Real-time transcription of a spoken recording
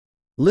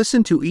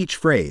Listen to each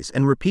phrase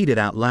and repeat it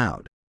out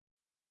loud.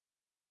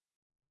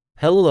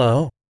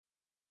 Hello.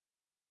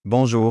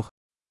 Bonjour.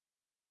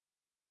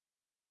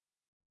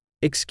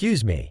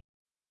 Excuse me.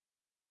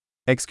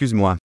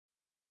 Excuse-moi.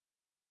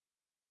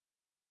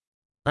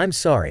 I'm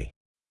sorry.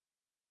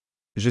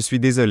 Je suis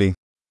désolé.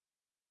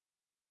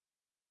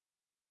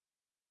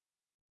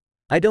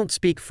 I don't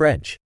speak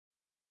French.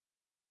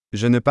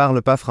 Je ne parle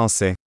pas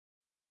français.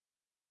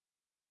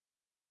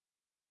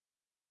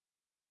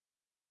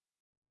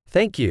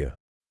 Thank you.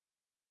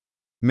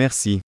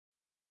 Merci.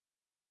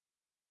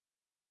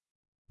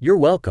 You're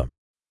welcome.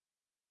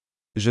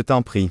 Je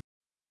t'en prie.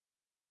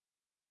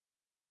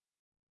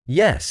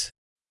 Yes.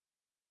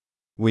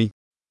 Oui.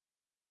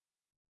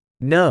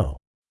 No.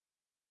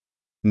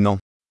 Non.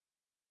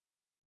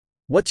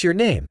 What's your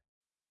name?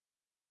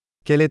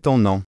 Quel est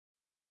ton nom?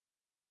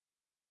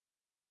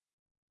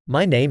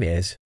 My name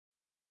is.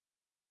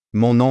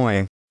 Mon nom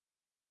est.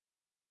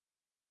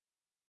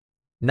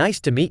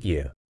 Nice to meet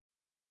you.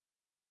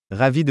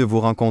 Ravi de vous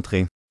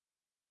rencontrer.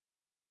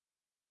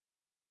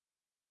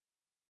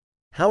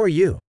 How are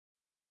you?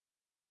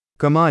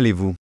 Comment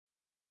allez-vous?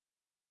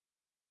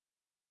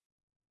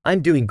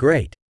 I'm doing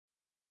great.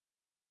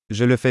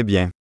 Je le fais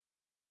bien.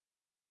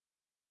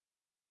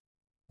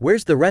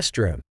 Where's the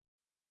restroom?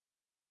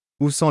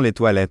 Où sont les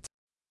toilettes?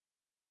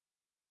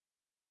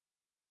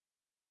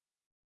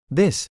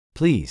 This,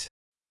 please.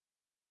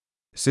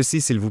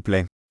 Ceci s'il vous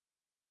plaît.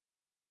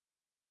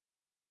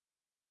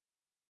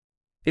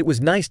 It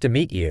was nice to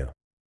meet you.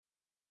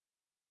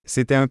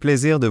 C'était un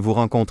plaisir de vous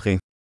rencontrer.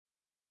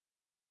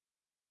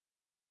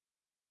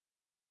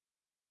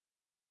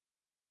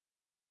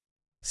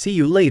 See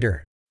you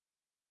later.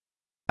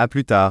 À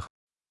plus tard.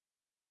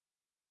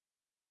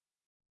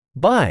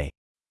 Bye.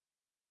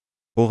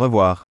 Au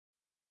revoir.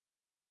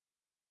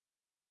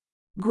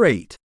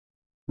 Great.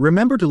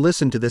 Remember to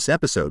listen to this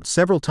episode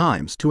several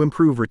times to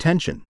improve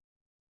retention.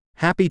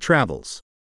 Happy travels.